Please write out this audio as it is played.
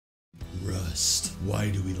Rust? Why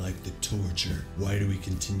do we like the torture? Why do we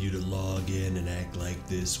continue to log in and act like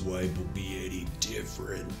this won't be any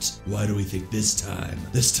different? Why do we think this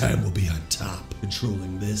time we'll be on top?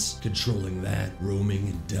 Controlling this, controlling that, roaming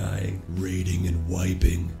and dying, raiding and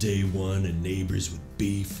wiping. Day one and neighbors with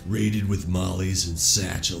beef, raided with mollies and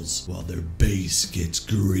satchels, while their base gets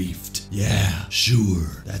griefed. Yeah,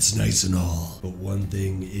 sure, that's nice and all, but one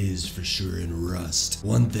thing is for sure in Rust.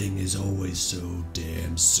 One thing is always so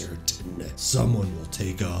damn certain. Someone will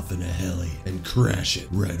take off in a heli and crash it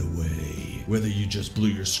right away. Whether you just blew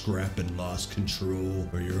your scrap and lost control,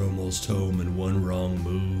 or you're almost home and one wrong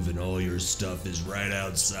move and all your stuff is right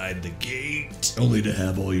outside the gate, only to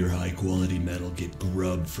have all your high quality metal get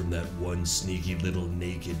grubbed from that one sneaky little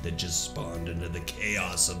naked that just spawned into the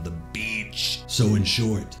chaos of the beach. So in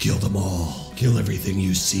short, kill them all. Kill everything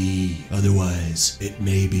you see. Otherwise, it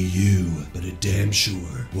may be you, but it damn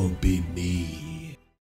sure won't be me.